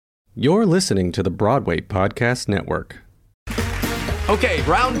You're listening to the Broadway Podcast Network. Okay,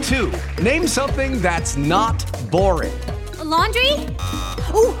 round two. Name something that's not boring. A laundry?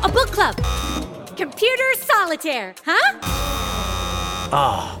 Ooh, a book club. Computer solitaire, huh?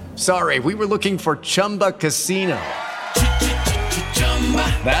 Ah, sorry, we were looking for Chumba Casino.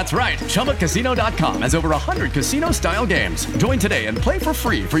 That's right, ChumbaCasino.com has over 100 casino-style games. Join today and play for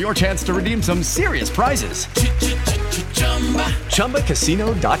free for your chance to redeem some serious prizes.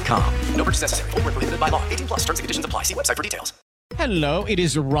 ChumbaCasino.com. No purchase necessary. Void where prohibited by law. 18+ terms and conditions apply. See website for details. Hello, it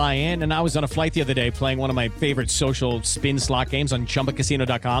is Ryan, and I was on a flight the other day playing one of my favorite social spin slot games on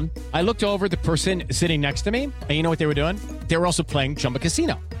ChumbaCasino.com. I looked over at the person sitting next to me, and you know what they were doing? They were also playing Chumba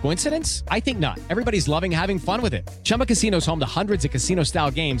Casino. Coincidence? I think not. Everybody's loving having fun with it. Chumba Casino is home to hundreds of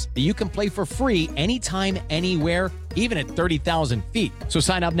casino-style games that you can play for free anytime, anywhere, even at 30,000 feet. So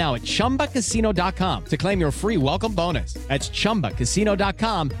sign up now at ChumbaCasino.com to claim your free welcome bonus. That's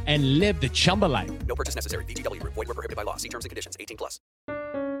ChumbaCasino.com and live the Chumba life. No purchase necessary. VGW. Void where prohibited by law. See terms and conditions. 18+.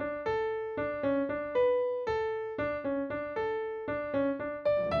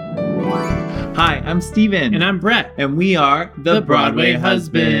 Hi, I'm Steven. And I'm Brett. And we are the Broadway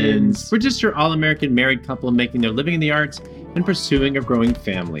Husbands. We're just your all-American married couple making their living in the arts and pursuing a growing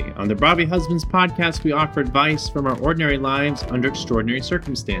family. On the Broadway Husbands podcast, we offer advice from our ordinary lives under extraordinary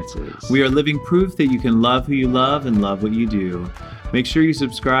circumstances. We are living proof that you can love who you love and love what you do. Make sure you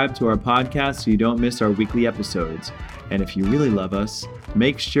subscribe to our podcast so you don't miss our weekly episodes. And if you really love us,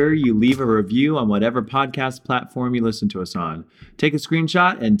 make sure you leave a review on whatever podcast platform you listen to us on. Take a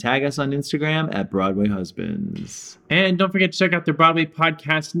screenshot and tag us on Instagram at Broadway Husbands. And don't forget to check out the Broadway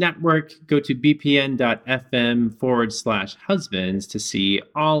Podcast Network. Go to bpn.fm/husbands to see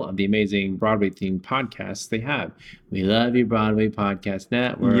all of the amazing Broadway-themed podcasts they have. We love you, Broadway Podcast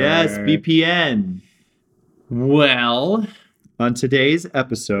Network. Yes, BPN. Well, on today's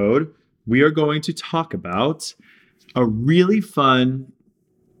episode, we are going to talk about a really fun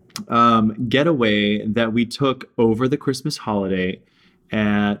getaway that we took over the Christmas holiday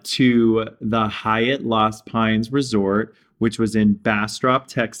to the Hyatt Lost Pines Resort, which was in Bastrop,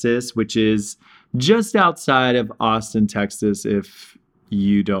 Texas, which is just outside of Austin, Texas, if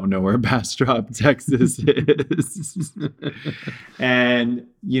you don't know where Bastrop, Texas is. And,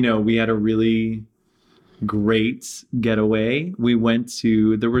 you know, we had a really great getaway. We went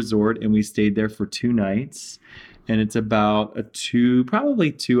to the resort and we stayed there for 2 nights. And it's about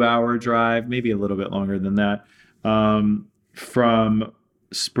probably 2-hour drive, maybe a little bit longer than that, from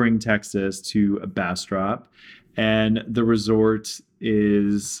Spring, Texas to Bastrop. And the resort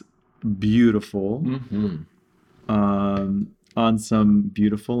is beautiful, on some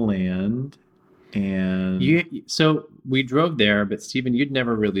beautiful land. And so we drove there, but Stephen, you'd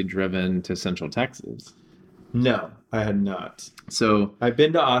never really driven to Central Texas. No, I had not. So I've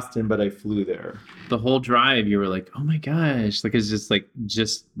been to Austin, but I flew there. The whole drive, you were like, "Oh my gosh!" Like it's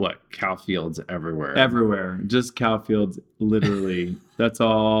just what cow fields everywhere. Everywhere, just cow fields, literally. That's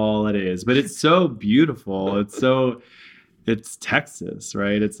all it is. But it's so beautiful. It's Texas,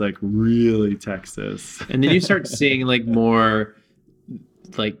 right? It's like really Texas. And then you start seeing like more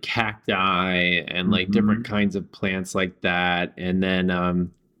like cacti and like different kinds of plants like that, and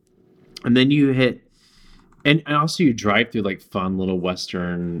then you hit. And also you drive through like fun little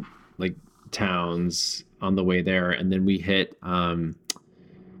Western like towns on the way there. And then we hit the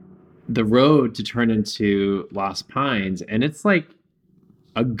road to turn into Lost Pines. And it's like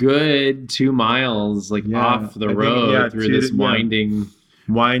a good 2 miles like off the road through this winding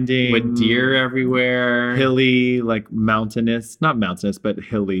with deer everywhere. Hilly, like mountainous, not mountainous, but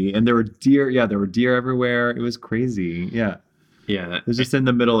hilly. And there were deer. Yeah, there were deer everywhere. It was crazy. Yeah. Yeah. It was just in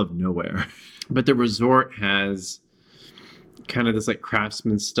the middle of nowhere. But the resort has kind of this like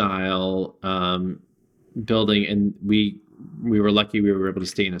craftsman style building, and we were lucky we were able to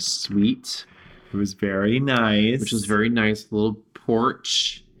stay in a suite. It was very nice. Which was very nice, little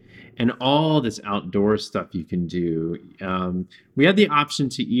porch, and all this outdoor stuff you can do. We had the option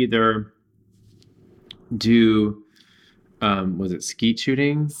to either do, was it skeet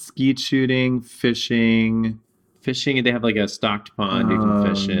shooting? Skeet shooting, fishing. And they have like a stocked pond you can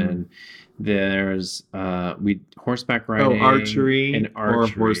fish in. There's horseback riding, archery, or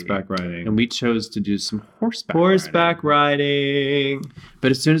horseback riding, and we chose to do some horseback riding. But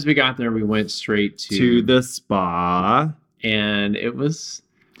as soon as we got there, we went straight to the spa, and it was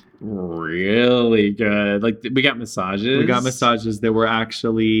really good. Like we got massages. They were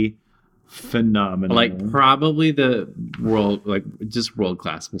actually phenomenal. Like probably the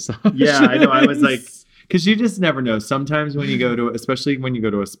world-class massage. Yeah, I know. I was like. Because you just never know. Sometimes especially when you go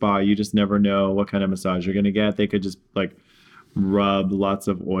to a spa, you just never know what kind of massage you're going to get. They could just like rub lots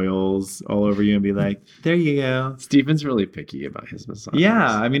of oils all over you and be like, there you go. Steven's really picky about his massage.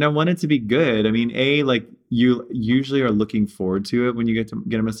 Yeah, I mean, I want it to be good. I mean, like you usually are looking forward to it when you get to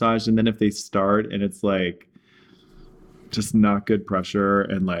get a massage, and then if they start and it's like just not good pressure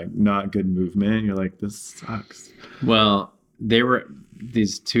and like not good movement, you're like, this sucks. Well, they were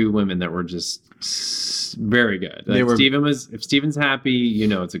these two women that were just very good. Like if Steven's happy, you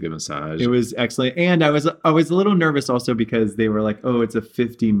know it's a good massage. It was excellent. And I was a little nervous also because they were like, oh, it's a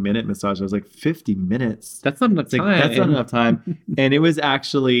 50-minute massage. I was like, 50 minutes? That's not enough time. That's not enough time. And it was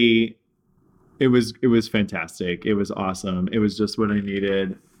actually, it was fantastic. It was awesome. It was just what I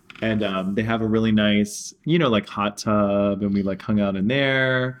needed. And they have a really nice, like hot tub, and we like hung out in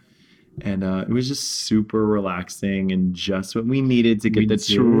there. And it was just super relaxing and just what we needed to get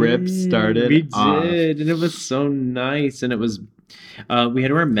trip started. We did, and it was so nice. And it was, we had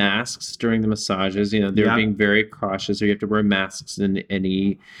to wear masks during the massages. They were being very cautious. So you have to wear masks in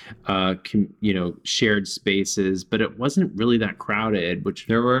any, shared spaces. But it wasn't really that crowded, which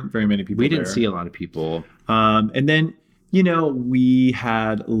there weren't very many people. We didn't see a lot of people. And then, we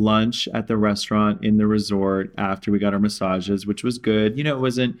had lunch at the restaurant in the resort after we got our massages, which was good. It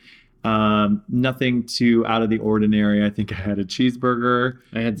wasn't nothing too out of the ordinary. I think I had a cheeseburger.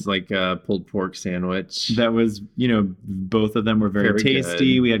 I had like a pulled pork sandwich. That was, both of them were very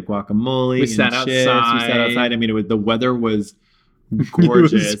tasty. Good. We had guacamole. We sat outside. We sat outside. I mean, the weather was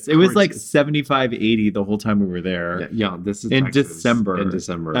gorgeous. It was like 75, 80 the whole time we were there. Yeah, this is in Texas.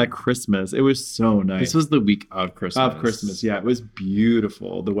 December. At Christmas. It was so nice. This was the week of Christmas. Yeah, it was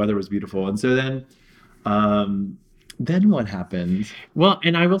beautiful. The weather was beautiful. And so then what happened? Well,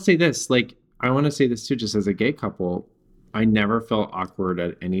 and I will say this, like, I want to say this too, just as a gay couple, I never felt awkward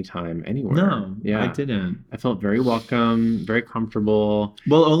at any time anywhere. No, I didn't. I felt very welcome, very comfortable.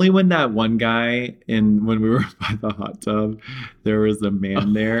 Well, only when that one guy, when we were by the hot tub, there was a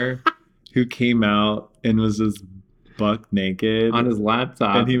man there who came out and was just buck naked. On his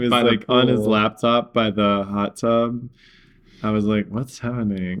laptop. And he was like on his laptop by the hot tub. I was like, what's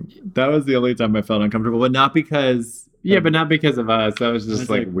happening? That was the only time I felt uncomfortable, but not because... but not because of us. That was just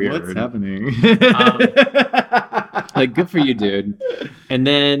like weird. What's happening? Like, good for you, dude. And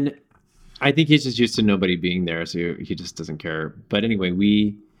then I think he's just used to nobody being there, so he just doesn't care. But anyway,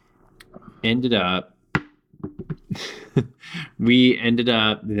 we ended up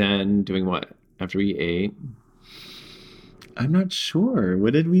then doing what after we ate? I'm not sure.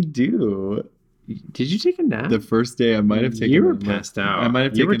 What did we do? Did you take a nap? The first day I might have taken. You were passed out. I might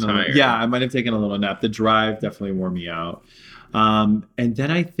have taken. You were tired. I might have taken a little nap. The drive definitely wore me out. And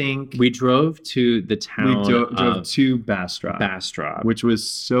then I think we drove to the town. We drove to Bastrop, which was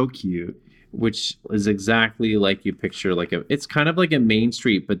so cute. Which is exactly like you picture, it's kind of like a main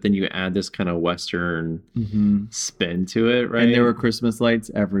street, but then you add this kind of Western spin to it, right? And there were Christmas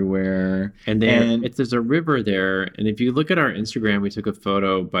lights everywhere. And there's a river there. And if you look at our Instagram, we took a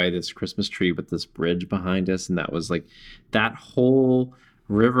photo by this Christmas tree with this bridge behind us. And that was like, that whole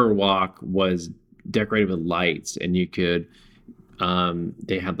river walk was decorated with lights. And you could,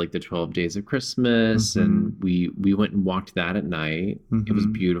 they had like the 12 days of Christmas, and we went and walked that at night. It was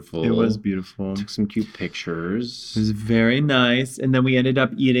beautiful. Took some cute pictures. It was very nice. And then we ended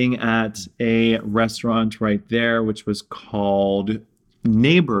up eating at a restaurant right there, which was called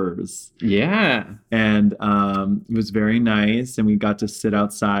Neighbors. Yeah. And it was very nice. And we got to sit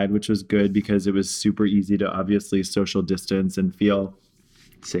outside, which was good because it was super easy to obviously social distance and feel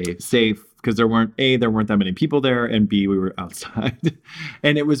safe. Because there weren't that many people there, and B, we were outside.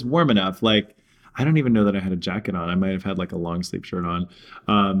 And it was warm enough. Like, I don't even know that I had a jacket on. I might have had like a long sleeve shirt on.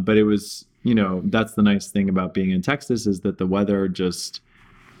 But it was, that's the nice thing about being in Texas, is that the weather just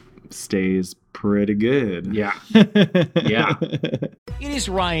stays pretty good. Yeah. Yeah. It is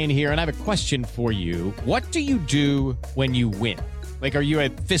Ryan here, and I have a question for you. What do you do when you win? Like, are you a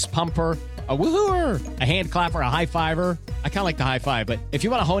fist pumper, a woohooer, a hand clapper, a high fiver? I kind of like the high five, but if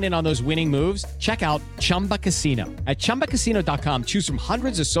you want to hone in on those winning moves, check out Chumba Casino. At ChumbaCasino.com, choose from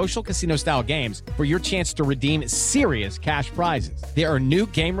hundreds of social casino-style games for your chance to redeem serious cash prizes. There are new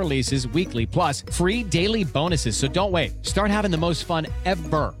game releases weekly, plus free daily bonuses. So don't wait. Start having the most fun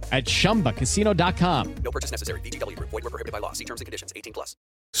ever at ChumbaCasino.com. No purchase necessary. VGW. Void where prohibited by law. See terms and conditions. 18+.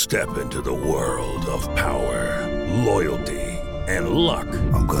 Step into the world of power, loyalty, and luck.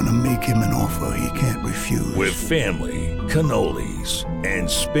 I'm gonna make him an offer he can't refuse. With family, cannolis, and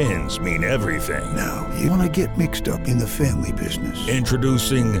spins mean everything. Now, you wanna get mixed up in the family business.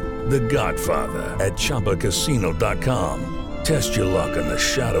 Introducing The Godfather at ChumbaCasino.com. Test your luck in the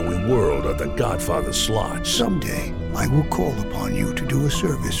shadowy world of The Godfather slot. Someday, I will call upon you to do a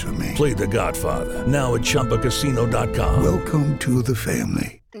service for me. Play The Godfather now at ChumbaCasino.com. Welcome to the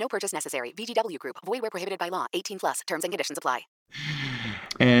family. No purchase necessary. VGW Group. Void where prohibited by law. 18 plus. Terms and conditions apply.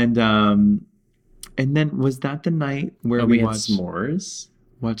 And then was that the night where we had watched s'mores?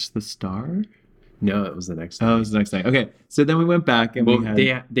 Watched The Star? No, it was the next night. Oh, it was the next night. Okay, so then we went back and we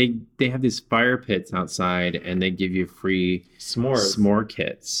had... they have these fire pits outside, and they give you free s'more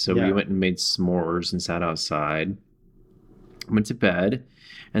kits. So we went and made s'mores and sat outside. Went to bed,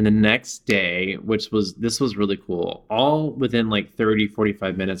 and the next day, this was really cool, all within like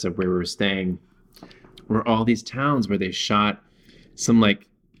 30-45 minutes of where we were staying, were all these towns where they shot some like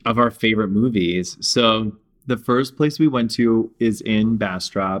of our favorite movies. So the first place we went to is in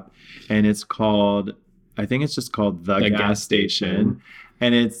Bastrop, and it's called, I think it's just called The Gas Station.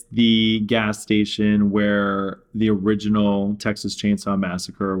 And it's the gas station where the original Texas Chainsaw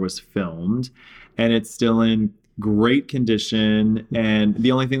Massacre was filmed. And it's still in great condition. And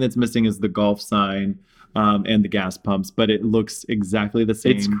the only thing that's missing is the golf sign and the gas pumps, but it looks exactly the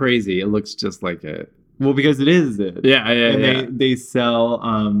same. It's crazy. It looks just like it. Well, because it is it. Yeah. And they sell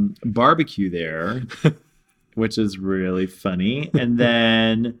barbecue there, which is really funny. And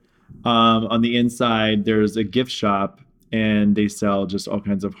then on the inside, there's a gift shop, and they sell just all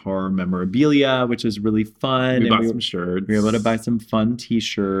kinds of horror memorabilia, which is really fun. We bought some shirts. We were able to buy some fun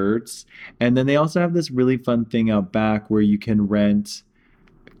t-shirts. And then they also have this really fun thing out back where you can rent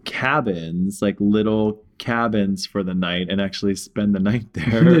cabins, like little cabins for the night, and actually spend the night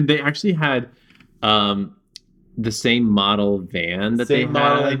there. They actually had the same model van that same they had.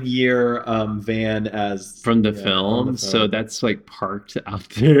 model and year van as from the film. So that's like parked out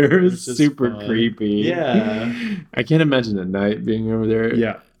there. It's super fun. Creepy. Yeah. I can't imagine at night being over there.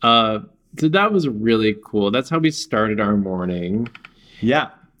 Yeah. So that was really cool. That's how we started our morning. Yeah.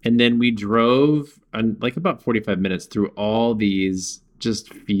 And then we drove like about 45 minutes through all these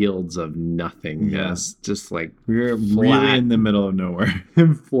just fields of nothingness. Yeah. Just like we were really in the middle of nowhere.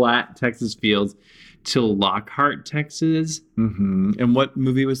 Flat Texas fields. To Lockhart, Texas. Mm-hmm. And what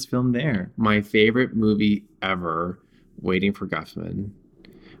movie was filmed there? My favorite movie ever, Waiting for Guffman,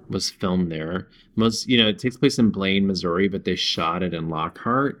 was filmed there. It takes place in Blaine, Missouri, but they shot it in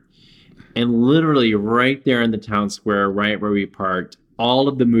Lockhart. And literally right there in the town square, right where we parked, all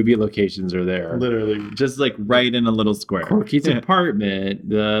of the movie locations are there. Literally, just like right in a little square. Corky's apartment,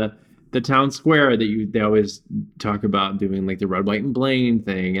 the town square that they always talk about doing, like the Red, White, and Blaine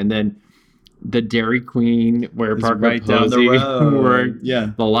thing, and then the Dairy Queen where it's Parker right Posey down the road. worked,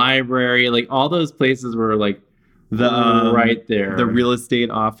 the library, like all those places were like right there. The real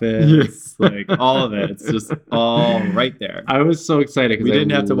estate office, like all of it. It's just all right there. I was so excited because we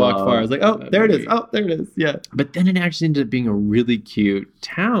didn't have to walk far. I was like, oh, there it is. Oh, there it is. Yeah. But then it actually ended up being a really cute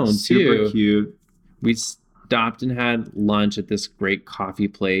town too. Super cute. We stopped and had lunch at this great coffee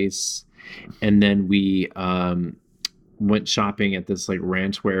place, and then we went shopping at this like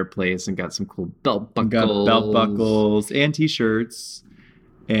ranchwear place and got some cool belt buckles and t-shirts.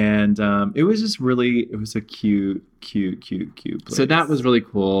 And it was just it was a cute place. So that was really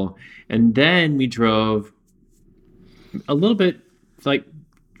cool. And then we drove a little bit like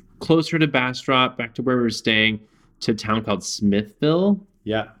closer to Bastrop, back to where we were staying, to a town called Smithville.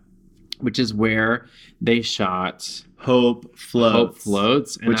 Yeah. Which is where they shot Hope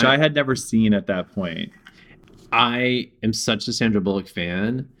Floats. Which I had never seen at that point. I am such a Sandra Bullock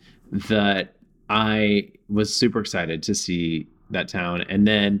fan that I was super excited to see that town. And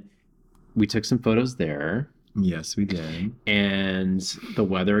then we took some photos there. Yes, we did. And the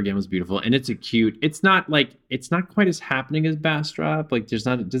weather again was beautiful. And it's not quite as happening as Bastrop. Like it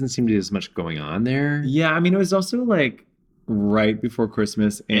doesn't seem to be as much going on there. Yeah, I mean, it was also like right before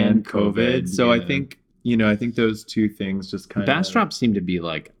Christmas and COVID. So yeah. I think those two things just kind of... Bastrop seemed to be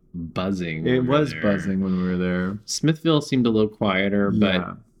like buzzing. It was buzzing when we were there. Smithville seemed a little quieter,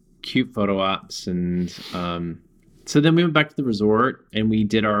 but cute photo ops. And so then we went back to the resort and we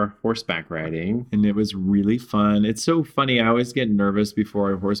did our horseback riding. And it was really fun. It's so funny. I always get nervous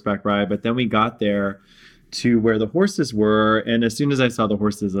before a horseback ride, but then we got there to where the horses were. And as soon as I saw the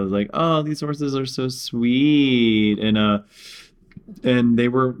horses, I was like, oh, these horses are so sweet. And they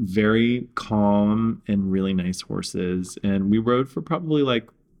were very calm and really nice horses. And we rode for probably like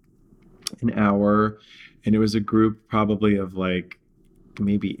an hour, and it was a group probably of like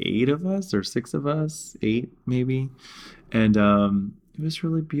maybe 8 of us or 6 of us, 8 maybe. And it was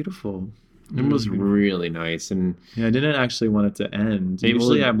really beautiful. It was really nice. And yeah, I didn't actually want it to end.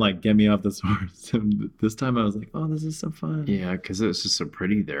 Usually I'm like, get me off this horse. And this time I was like, oh, this is so fun. Yeah, because it was just so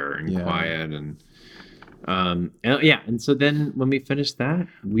pretty there and quiet. And And so then when we finished that,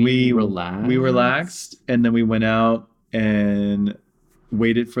 we relaxed. We relaxed, and then we went out and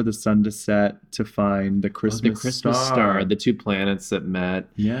waited for the sun to set to find the Christmas star, the two planets that met.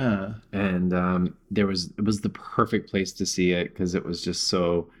 Yeah, and it was the perfect place to see it because it was just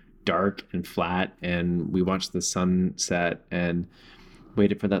so dark and flat, and we watched the sunset and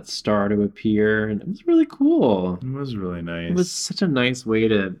waited for that star to appear, and it was really cool. It was really nice. It was such a nice way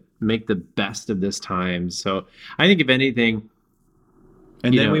to make the best of this time. So I think if anything,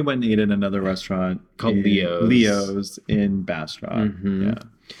 and then we went and ate at another restaurant called Leo's in Bastrop. Mm-hmm.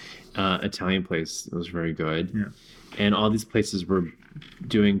 Yeah, Italian place. It was very good. Yeah, and all these places were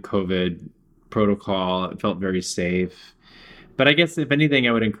doing COVID protocol. It felt very safe. But I guess if anything,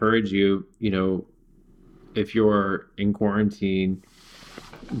 I would encourage you, if you're in quarantine,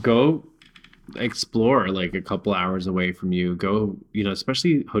 go explore like a couple hours away from you. Go,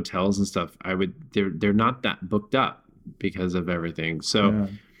 especially hotels and stuff. They're not that booked up because of everything. So,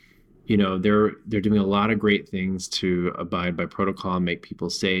 they're doing a lot of great things to abide by protocol and make people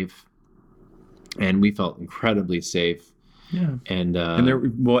safe. And we felt incredibly safe. Yeah, and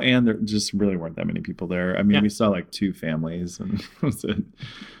there just really weren't that many people there. I mean, we saw like 2 families, and that was it.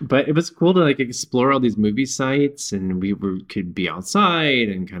 But it was cool to like explore all these movie sites, and we could be outside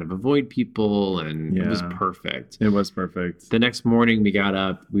and kind of avoid people, and it was perfect. It was perfect. The next morning, we got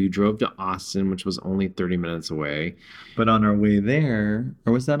up, we drove to Austin, which was only 30 minutes away. But on our way there,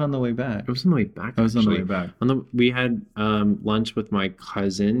 or was that on the way back? It was on the way back. It was on the way back. We had lunch with my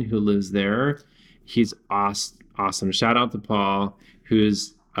cousin who lives there. He's awesome. Shout out to Paul,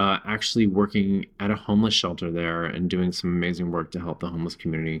 who's actually working at a homeless shelter there and doing some amazing work to help the homeless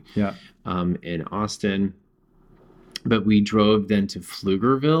community in Austin. But we drove then to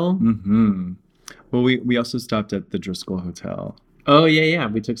Pflugerville. Mm-hmm. Well, we also stopped at the Driscoll Hotel. Oh, yeah.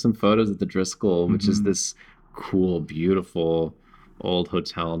 We took some photos at the Driscoll, which is this cool, beautiful old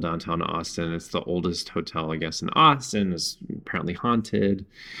hotel downtown Austin. It's the oldest hotel, I guess, in Austin. It's apparently haunted.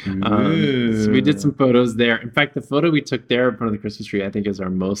 So we did some photos there. In fact, the photo we took there in front of the Christmas tree, I think, is our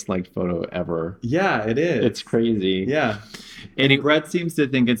most liked photo ever. Yeah, it is. It's crazy. Yeah. And Brett seems to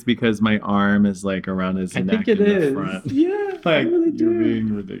think it's because my arm is like around his neck in the front. Yeah, like, I really do. You're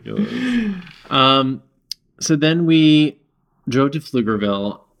being ridiculous. So then we drove to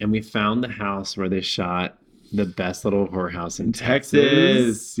Pflugerville, and we found the house where they shot the best little whorehouse in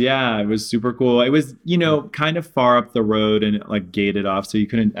Texas. Yeah, it was super cool. It was, kind of far up the road and like gated off, so you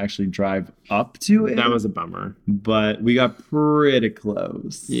couldn't actually drive up to it. That was a bummer. But we got pretty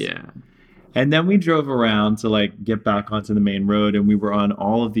close. Yeah. And then we drove around to like get back onto the main road, and we were on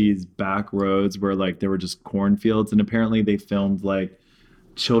all of these back roads where like there were just cornfields, and apparently they filmed like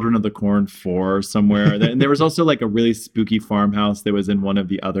Children of the Corn 4 somewhere. And there was also like a really spooky farmhouse that was in one of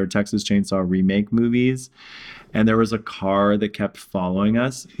the other Texas Chainsaw remake movies. And there was a car that kept following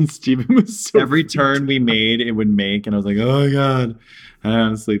us. Steven was so every turn we made, it would make. And I was like, oh my God. And I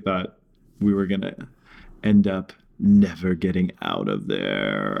honestly thought we were going to end up never getting out of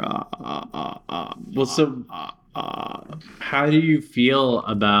there. Well, so how do you feel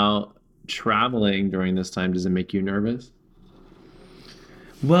about traveling during this time? Does it make you nervous?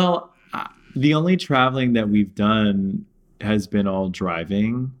 Well, the only traveling that we've done has been all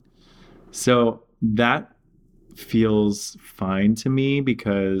driving. So that feels fine to me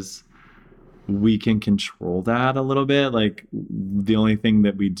because we can control that a little bit. Like the only thing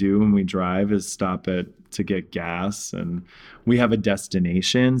that we do when we drive is stop to get gas, and we have a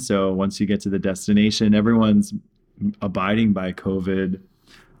destination. So once you get to the destination, everyone's abiding by COVID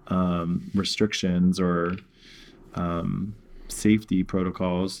restrictions or safety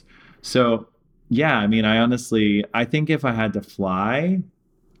protocols. So yeah, I mean, I think if I had to fly,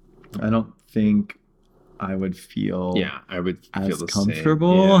 I don't think I would feel as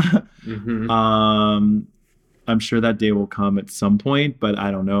comfortable. Yeah. Mm-hmm. I'm sure that day will come at some point, but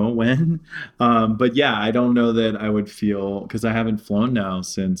I don't know when. But yeah, I don't know that I would feel, because we haven't flown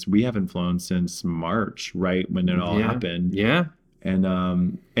since March, right when it all happened. Yeah. And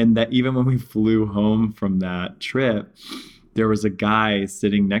that even when we flew home from that trip, there was a guy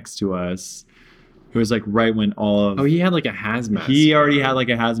sitting next to us who was like right when all of... Oh, he had like a hazmat He already had like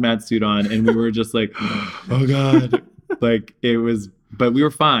a hazmat suit on, and we were just like, oh God. Like it was, but we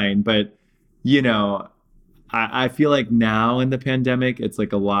were fine. But, I feel like now in the pandemic, it's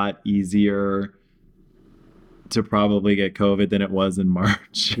like a lot easier to probably get COVID than it was in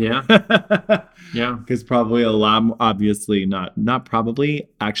March. Yeah. Yeah. Because probably a lot, obviously not probably,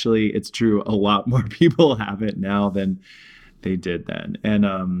 actually it's true. A lot more people have it now than they did then.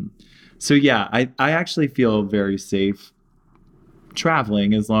 And so, yeah, I actually feel very safe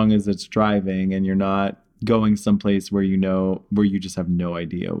traveling as long as it's driving and you're not going someplace where where you just have no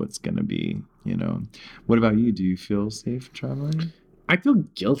idea what's going to be, What about you? Do you feel safe traveling? I feel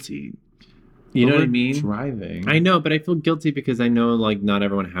guilty. You know what I mean? Driving. I know, but I feel guilty because I know like not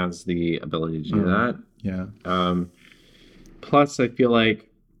everyone has the ability to do that. Yeah. Plus, I feel like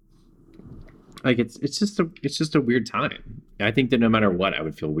it's just a weird time. I think that no matter what, I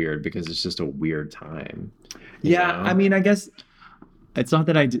would feel weird because it's just a weird time. Yeah, I mean, I guess it's not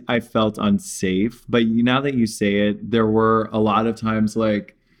that I felt unsafe, but now that you say it, there were a lot of times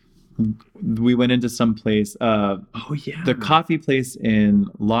like we went into some place, the coffee place in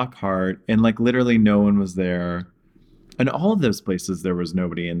Lockhart, and like literally no one was there. And all of those places, there was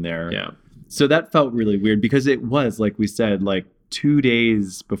nobody in there. Yeah. So that felt really weird because it was, like we said, like 2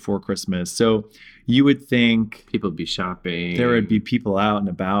 days before Christmas. So you would think people would be shopping. There would be people out and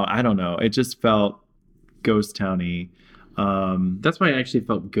about. I don't know. It just felt ghost towny. That's why I actually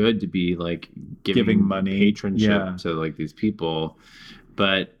felt good to be like giving money, patronship to like these people.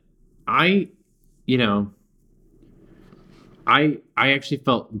 But I actually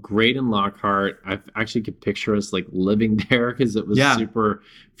felt great in Lockhart. I actually could picture us like living there because it was super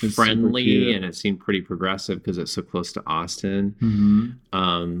friendly, super and it seemed pretty progressive because it's so close to Austin.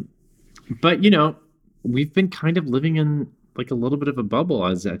 Mm-hmm. But we've been kind of living in like a little bit of a bubble,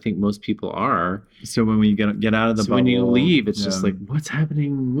 as I think most people are. So when we get out of the bubble, when you leave, it's just like, what's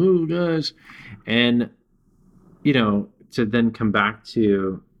happening? Oh gosh. And to then come back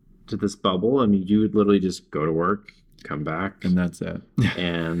to this bubble, I mean, you would literally just go to work, come back, and that's it.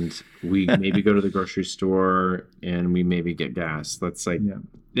 And we maybe go to the grocery store and we maybe get gas. That's like,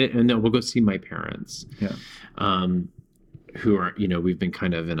 and then we'll go see my parents, who are, we've been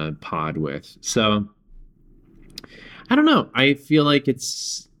kind of in a pod with. So I don't know. I feel like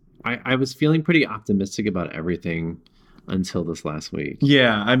I was feeling pretty optimistic about everything until this last week.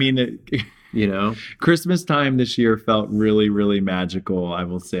 Yeah. I mean, Christmas time this year felt really, really magical, I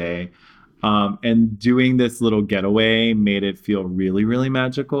will say. And doing this little getaway made it feel really, really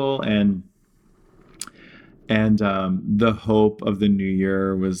magical. And the hope of the new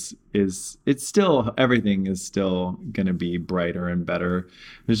year everything is still going to be brighter and better.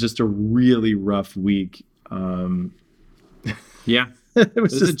 It was just a really rough week. Yeah. It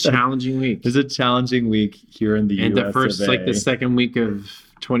was a challenging week. It was a challenging week here in the US. And the second week of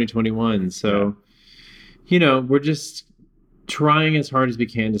 2021. So, we're just trying as hard as we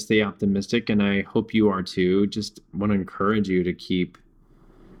can to stay optimistic, and I hope you are too. Just want to encourage you to keep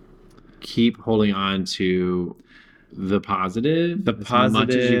holding on to the positive as much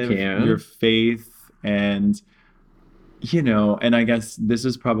as you can. Your faith, and and I guess this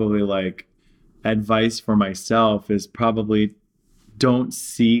is probably like advice for myself is probably don't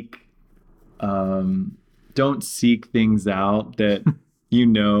seek things out that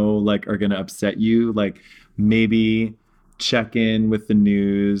like are going to upset you. Like maybe check in with the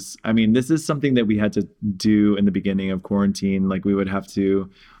news. I mean, this is something that we had to do in the beginning of quarantine. Like we would have to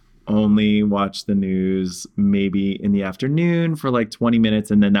only watch the news maybe in the afternoon for like 20 minutes.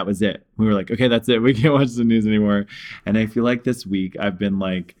 And then that was it. We were like, okay, that's it. We can't watch the news anymore. And I feel like this week I've been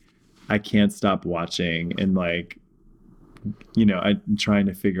like, I can't stop watching and like, I'm trying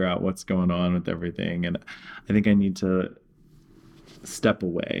to figure out what's going on with everything. And I think I need to step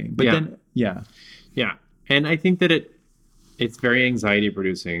away. But then, Yeah. And I think that it's very anxiety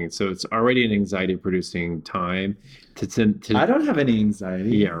producing. So it's already an anxiety producing time to I don't have any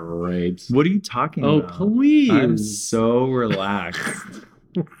anxiety. Yeah, right. What are you talking about? Oh, please. I'm so relaxed.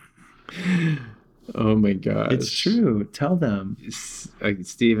 Oh my gosh. It's true. Tell them.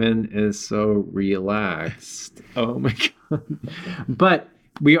 Steven is so relaxed. Oh my God. But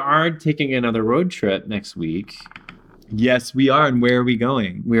we are taking another road trip next week. Yes, we are. And where are we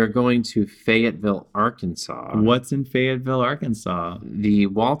going? We are going to Fayetteville, Arkansas. What's in Fayetteville, Arkansas? The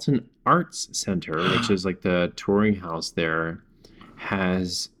Walton Arts Center, which is like the touring house there,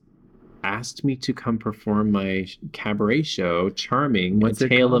 has asked me to come perform my cabaret show, Charming, A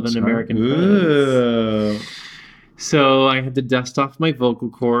Tale of an American Prince. So I had to dust off my vocal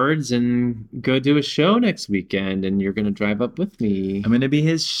cords and go do a show next weekend, and you're going to drive up with me. I'm going to be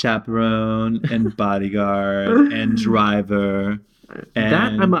his chaperone and bodyguard and driver. And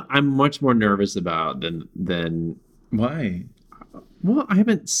that I'm much more nervous about than why? Well, I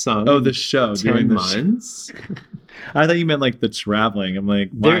haven't sung. Oh, the show 10 months. I thought you meant like the traveling. I'm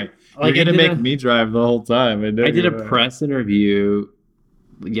like, why? You're going to make me drive the whole time. I did a press interview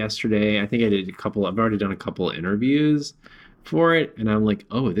yesterday. I think I did I've already done a couple of interviews for it, and I'm like,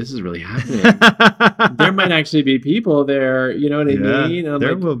 oh, this is really happening. There might actually be people there, you know what I mean?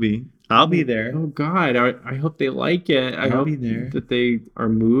 There will be. I'll be there. Oh God, I hope they like it. I I'll hope be there. that they are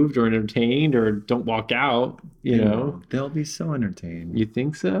moved or entertained or don't walk out. You know, they'll be so entertained. You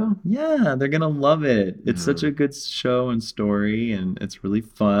think so? Yeah, they're gonna love it. It's such a good show and story, and it's really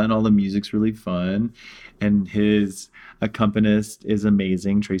fun. All the music's really fun, and his accompanist is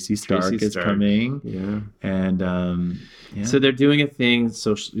amazing. Tracy Stark is coming. Yeah, and so they're doing a thing,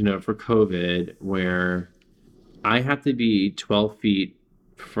 for COVID, where I have to be 12 feet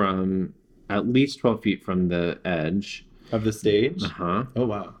from at least 12 feet from the edge of the stage. Uh-huh. Oh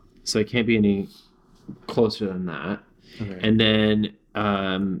wow. So I can't be any closer than that. Okay. And then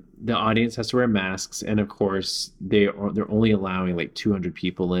the audience has to wear masks, and of course they're only allowing like 200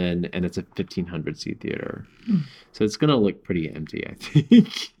 people in, and it's a 1,500 seat theater. So it's gonna look pretty empty, I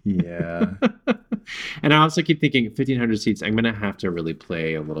think. Yeah. And I also keep thinking 1,500 seats, I'm gonna have to really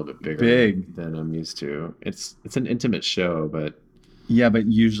play a little bit bigger than I'm used to. It's an intimate show, but yeah, but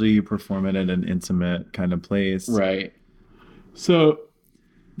usually you perform it at an intimate kind of place. Right. So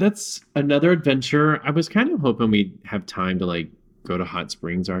that's another adventure. I was kind of hoping we'd have time to like go to Hot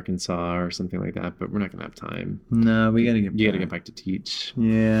Springs, Arkansas or something like that, but we're not gonna have time. No, we gotta get back to teach.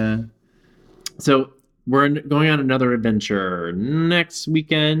 Yeah. So we're going on another adventure next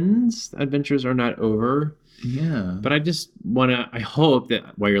weekend. Adventures are not over. Yeah. But I hope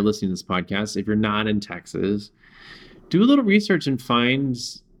that while you're listening to this podcast, if you're not in Texas, do a little research and find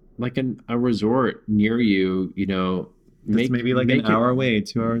like a resort near you, maybe like an hour away,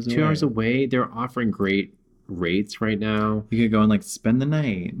 2 hours away. 2 hours away. They're offering great rates right now. You could go and like spend the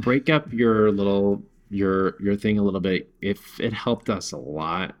night. Break up your thing a little bit. If it helped us a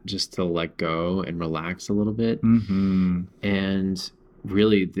lot just to let go and relax a little bit. Mm-hmm. And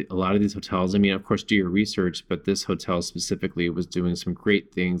really a lot of these hotels, I mean, of course, do your research, but this hotel specifically was doing some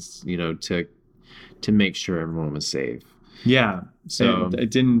great things, to make sure everyone was safe. Yeah. So I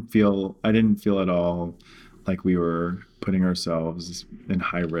didn't feel at all like we were putting ourselves in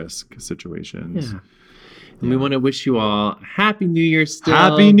high risk situations. Yeah. And we want to wish you all a Happy New Year still.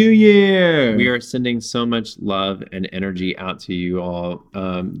 Happy New Year. We are sending so much love and energy out to you all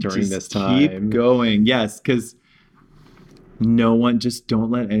during this time. Keep going. Yes, because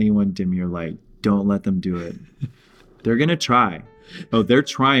don't let anyone dim your light. Don't let them do it. They're going to try. Oh, they're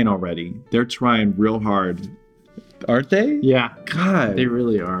trying already. They're trying real hard. Aren't they? Yeah. God. They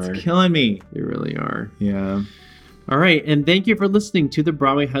really are. It's killing me. They really are. Yeah. All right. And thank you for listening to the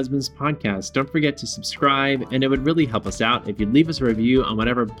Broadway Husbands podcast. Don't forget to subscribe, and it would really help us out if you'd leave us a review on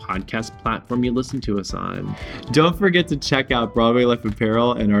whatever podcast platform you listen to us on. Don't forget to check out Broadway Life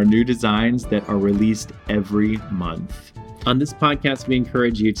Apparel and our new designs that are released every month. On this podcast, we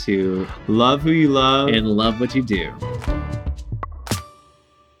encourage you to love who you love and love what you do.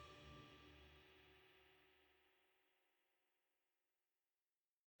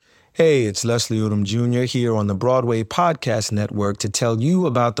 Hey, it's Leslie Odom Jr. here on the Broadway Podcast Network to tell you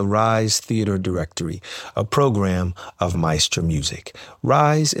about the Rise Theater Directory, a program of Maestro Music.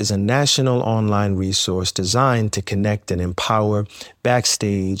 Rise is a national online resource designed to connect and empower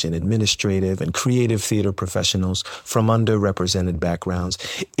backstage and administrative and creative theater professionals from underrepresented backgrounds.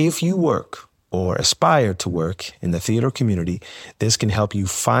 If you work or aspire to work in the theater community, this can help you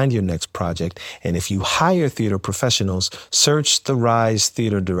find your next project. And if you hire theater professionals, search the Rise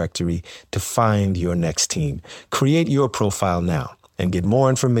Theater Directory to find your next team. Create your profile now and get more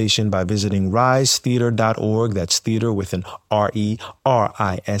information by visiting risetheater.org. That's theater with an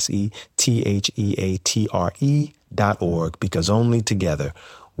RISETHEATRE.org, because only together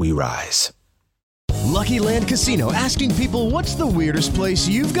we rise. Lucky Land Casino, asking people, what's the weirdest place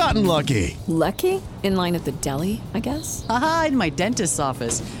you've gotten lucky? Lucky? In line at the deli, I guess? Aha, in my dentist's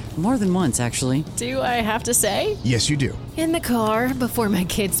office. More than once, actually. Do I have to say? Yes, you do. In the car before my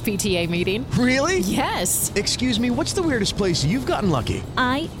kids' PTA meeting. Really? Yes. Excuse me, what's the weirdest place you've gotten lucky?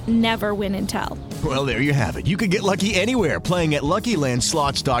 I never win and tell. Well, there you have it. You can get lucky anywhere, playing at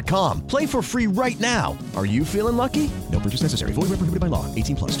LuckyLandSlots.com. Play for free right now. Are you feeling lucky? No purchase necessary. Void where prohibited by law.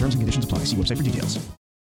 18+. Terms and conditions apply. See website for details.